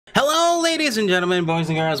Hello ladies and gentlemen, boys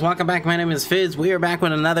and girls, welcome back. My name is Fizz. We are back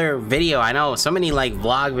with another video. I know, so many like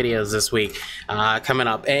vlog videos this week coming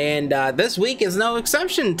up, and this week is no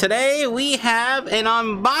exception. Today we have an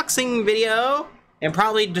unboxing video and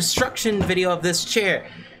probably destruction video of this chair.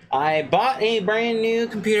 I bought a brand new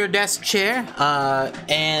computer desk chair,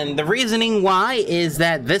 and the reasoning why is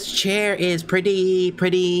that this chair is pretty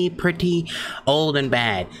old and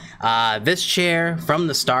bad. This chair from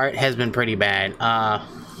the start has been pretty bad.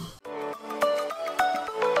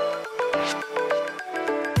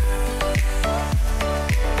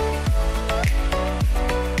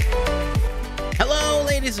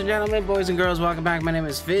 Ladies and gentlemen, boys and girls, welcome back. My name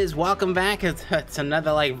is Fizz. Welcome back. It's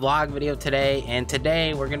another like vlog video today, and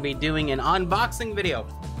today we're gonna be doing an unboxing video.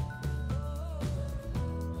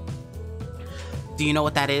 Do you know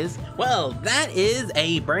what that is? Well, that is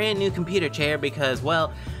a brand new computer chair because,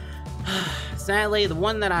 well, sadly, the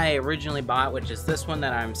one that I originally bought, which is this one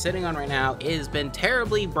that I'm sitting on right now, has been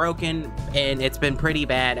terribly broken, and it's been pretty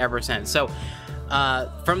bad ever since. So,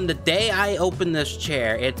 from the day I opened this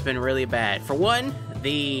chair, it's been really bad. For one,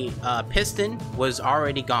 the piston was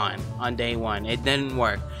already gone on day one. It didn't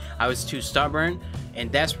work. I was too stubborn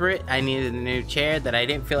and desperate. I needed a new chair that I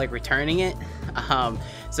didn't feel like returning it.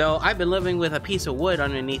 So I've been living with a piece of wood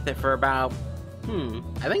underneath it for about,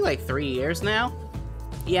 I think like 3 years now.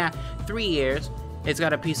 Yeah, 3 years. It's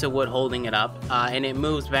got a piece of wood holding it up, and it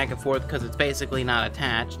moves back and forth because it's basically not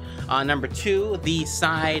attached. Number two, the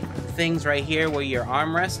side things right here where your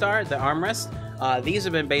armrests are, the armrests, these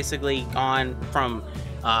have been basically gone from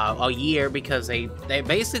a year because they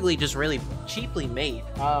basically just really cheaply made.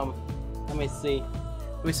 Let me see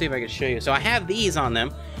if I can show you. So I have these on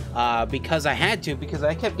them because I had to, because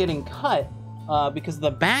I kept getting cut because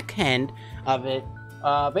the back end of it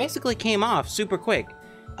basically came off super quick.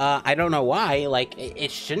 I don't know why, like it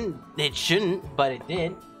shouldn't, but it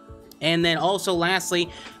did. And then also lastly,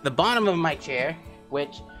 the bottom of my chair,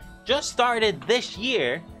 which just started this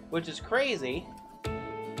year, which is crazy,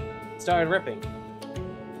 started ripping.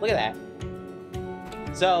 Look at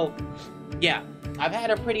that. So yeah, I've had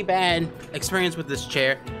a pretty bad experience with this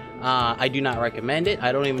chair. I do not recommend it.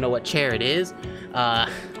 I don't even know what chair it is.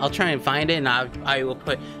 I'll try and find it, and I will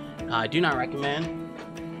put do not recommend,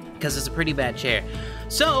 because it's a pretty bad chair.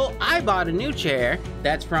 So I bought a new chair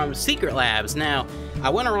that's from Secretlab. Now, I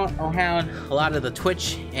went around a lot of the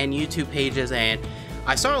Twitch and YouTube pages, and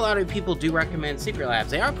I saw a lot of people do recommend Secretlab.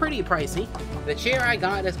 They are pretty pricey. The chair I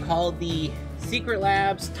got is called the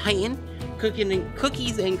Secretlab Titan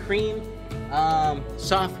Cookies and Cream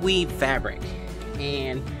SoftWeave fabric,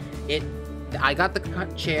 and I got the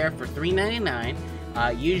chair for $3.99.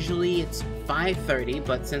 Usually it's $5.30,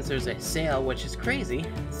 but since there's a sale, which is crazy,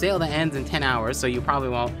 sale that ends in 10 hours, so you probably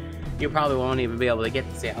won't even be able to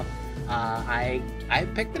get the sale. I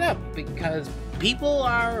picked it up because people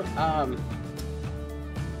are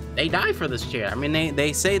they die for this chair. I mean,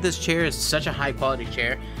 they say this chair is such a high quality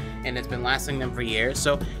chair and it's been lasting them for years,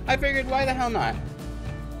 so I figured, why the hell not?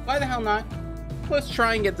 Let's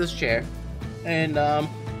try and get this chair, and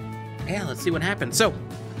yeah, let's see what happens. So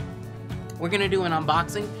we're gonna do an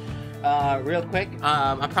unboxing real quick.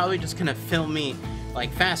 I'm probably just gonna film me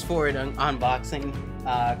like fast forward unboxing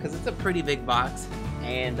because it's a pretty big box,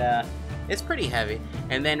 and it's pretty heavy.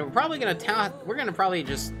 And then we're gonna probably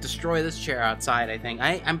just destroy this chair outside. I think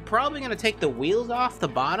I'm probably gonna take the wheels off the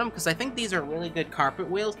bottom because I think these are really good carpet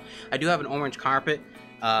wheels. I do have an orange carpet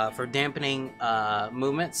for dampening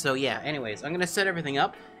movement. So yeah, anyways, I'm gonna set everything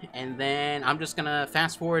up, and then I'm just gonna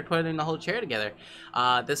fast forward putting the whole chair together.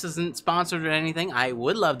 This isn't sponsored or anything. I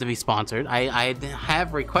would love to be sponsored. I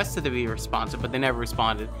have requested to be sponsored, but they never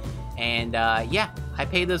responded. And yeah, I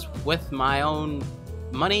paid this with my own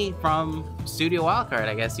money from Studio Wildcard,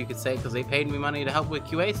 I guess you could say, because they paid me money to help with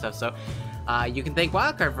QA stuff. So you can thank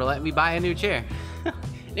Wildcard for letting me buy a new chair.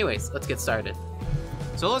 Anyways, let's get started.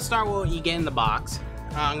 So let's start with what you get in the box.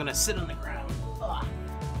 I'm gonna sit on the ground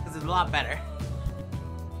because it's a lot better.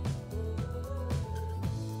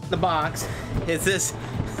 The box is this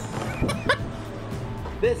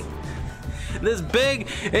this big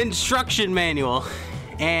instruction manual,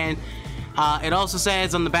 and it also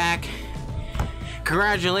says on the back,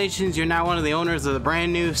 congratulations, you're now one of the owners of the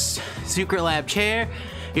brand new Secretlab chair.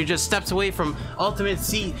 You're just steps away from ultimate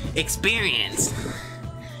seat experience.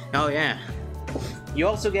 Oh yeah. You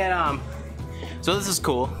also get so this is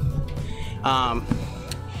cool.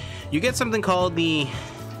 You get something called the,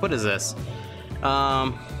 what is this?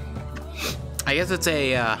 I guess it's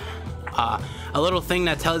a little thing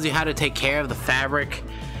that tells you how to take care of the fabric,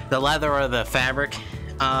 the leather or the fabric.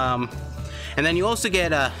 And then you also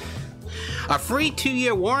get a a free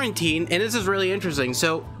 2-year warranty, and this is really interesting.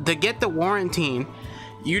 So to get the warranty,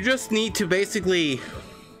 you just need to basically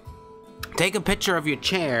take a picture of your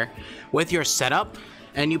chair with your setup,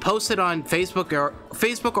 and you post it on Facebook or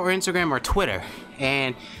Instagram or Twitter,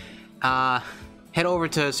 and head over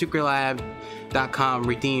to Secretlab.com,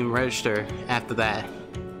 redeem, register after that.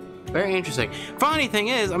 Very interesting. Funny thing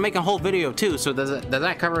is, I'm making a whole video too, so does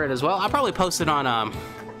that cover it as well? I'll probably post it on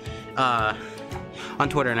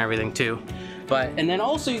Twitter and everything too. And then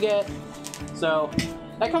also you get, so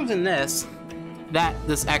that comes in this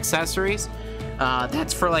accessories.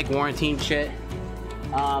 That's for like warranty and shit.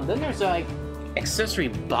 Then there's like accessory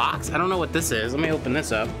box. I don't know what this is. Let me open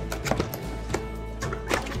this up.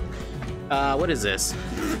 What is this?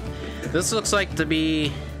 This looks like to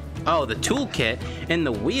be, oh, the toolkit and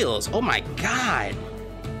the wheels. Oh my god,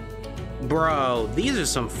 bro, these are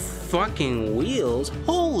some fucking wheels.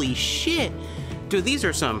 Holy shit, dude, these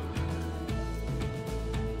are some.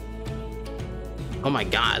 Oh my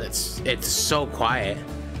god, it's so quiet.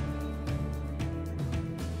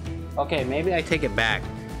 Okay, maybe I take it back.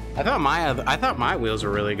 I thought my wheels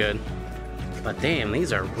were really good, but damn,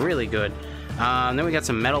 these are really good. Then we got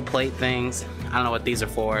some metal plate things. I don't know what these are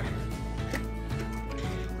for.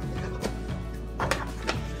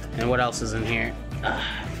 And what else is in here?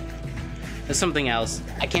 There's something else.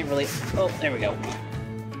 I can't really. Oh, there we go.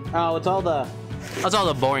 Oh, it's all the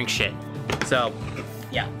boring shit. So,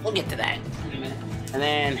 yeah, we'll get to that in a minute.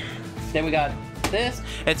 And then we got this.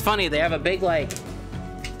 It's funny, they have a big like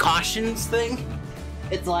cautions thing.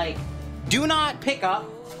 It's like, do not pick up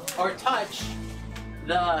or touch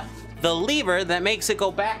the lever that makes it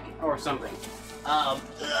go back or something.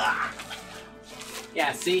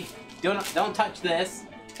 Yeah, see, don't touch this.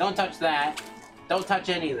 Don't touch that. Don't touch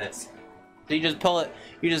any of this. So you just pull it,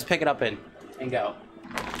 you just pick it up and go.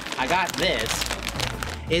 I got this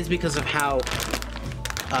is because of how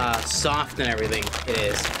soft and everything it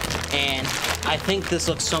is. And I think this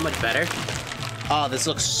looks so much better. Oh, this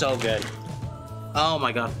looks so good. Oh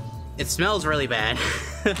my god. It smells really bad.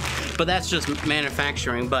 But that's just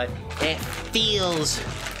manufacturing, but it feels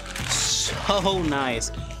so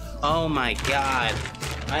nice. Oh my god.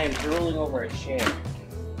 I am drooling over a chair.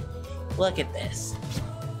 Look at this.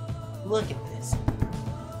 Look at this.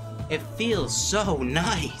 It feels so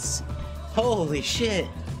nice. Holy shit.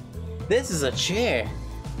 This is a chair.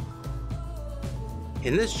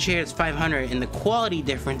 And this chair is $500, and the quality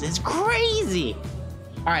difference is crazy.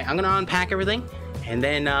 All right, I'm gonna unpack everything, and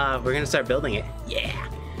then we're gonna start building it. Yeah.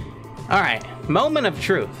 All right, moment of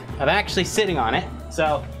truth. I'm actually sitting on it.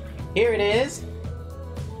 So here it is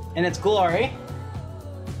in its glory.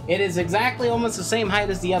 It is exactly almost the same height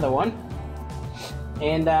as the other one,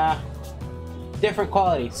 and different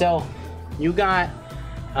quality. So you got,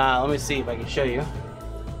 let me see if I can show you.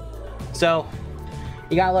 So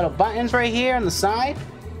you got little buttons right here on the side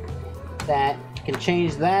that can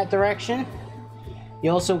change that direction. You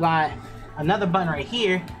also got another button right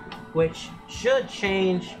here, which should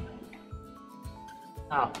change.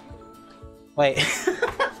 Oh, wait.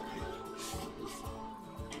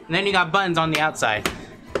 And then you got buttons on the outside.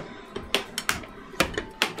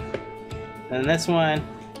 And this one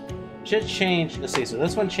should change. Let's see. So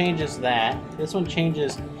this one changes that. This one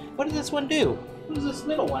changes. What does this one do? What does this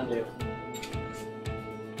middle one do?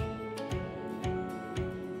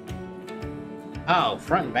 Oh,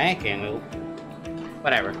 front and back angle.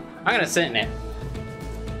 Whatever. I'm gonna sit in it.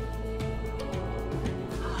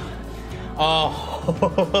 Oh.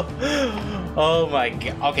 Oh my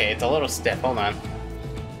god. Okay, it's a little stiff. Hold on.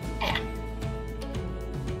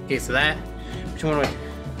 Okay, so that. Which one?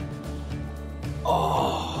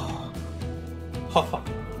 Oh.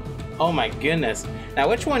 Oh my goodness. Now,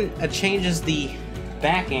 which one changes the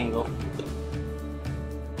back angle?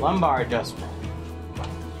 Lumbar adjustment.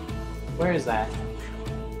 Where is that?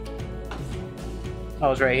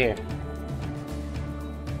 Oh, it's right here.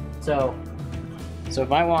 So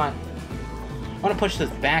if I want to push this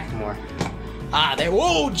back more. Ah, there.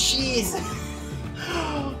 Whoa, jeez.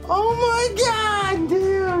 Oh my god,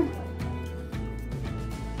 dude.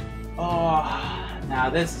 Oh, now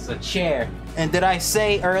this is a chair. And did I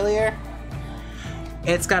say earlier?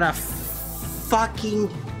 It's got a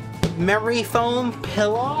fucking memory foam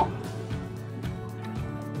pillow.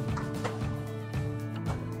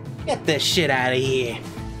 Get this shit out of here.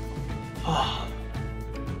 Oh.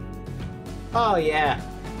 Oh yeah.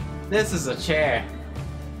 This is a chair.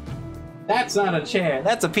 That's not a chair.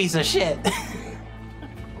 That's a piece of shit.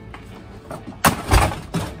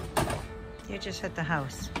 You just hit the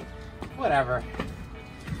house. Whatever.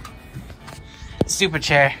 Stupid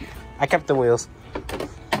chair. I kept the wheels.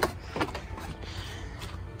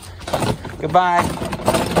 Goodbye,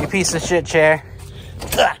 you piece of shit chair.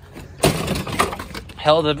 Ugh.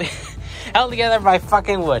 Held together by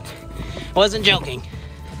fucking wood. Wasn't joking.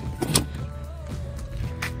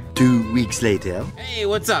 2 weeks later. Hey,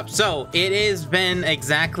 what's up? So it has been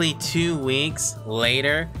exactly 2 weeks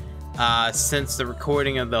later since the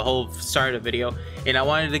recording of the whole start of the video, and I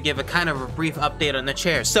wanted to give a kind of a brief update on the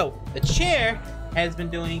chair. So the chair has been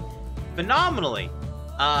doing phenomenally.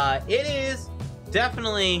 It is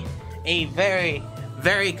definitely a very,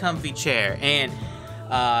 very comfy chair, and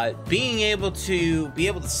being able to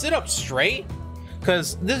sit up straight,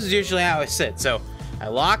 because this is usually how I sit. So I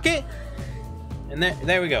lock it, and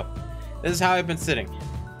there we go. This is how I've been sitting,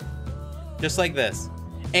 just like this.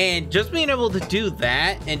 And just being able to do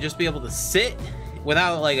that and just be able to sit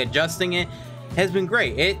without like adjusting it has been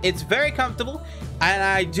great. It's very comfortable, and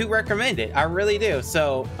I do recommend it. I really do.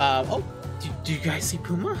 So, oh, do you guys see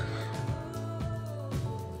Puma?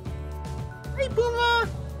 Hey, Puma!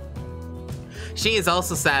 She is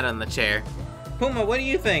also sat on the chair. Puma, what do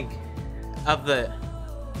you think of the...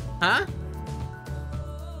 Huh?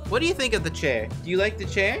 What do you think of the chair? Do you like the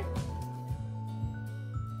chair?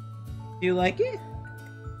 Do you like it?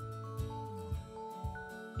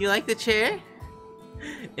 You like the chair?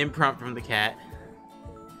 Imprompt from the cat.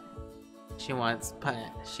 She wants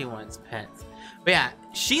pets. But yeah,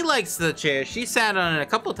 she likes the chair. She sat on it a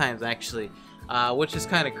couple times actually, which is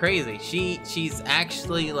kind of crazy. She's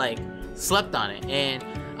actually like slept on it, and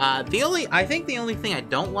I think the only thing I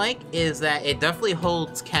don't like is that it definitely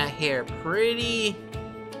holds cat hair pretty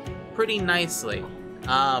nicely.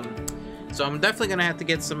 So I'm definitely gonna have to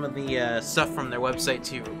get some of the stuff from their website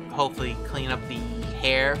to hopefully clean up the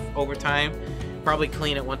hair over time. Probably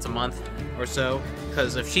clean it once a month or so,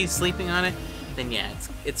 because if she's sleeping on it, then yeah,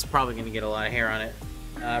 it's probably gonna get a lot of hair on it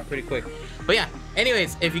pretty quick. But yeah,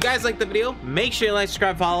 anyways, if you guys like the video, make sure you like,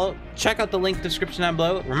 subscribe, follow. Check out the link description down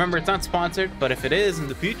below. Remember, it's not sponsored, but if it is in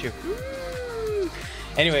the future,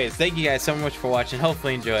 anyways, thank you guys so much for watching.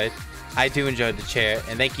 Hopefully you enjoyed. I do enjoy the chair,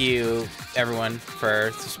 and thank you everyone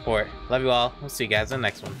for the support. Love you all. We'll see you guys in the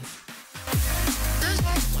next one.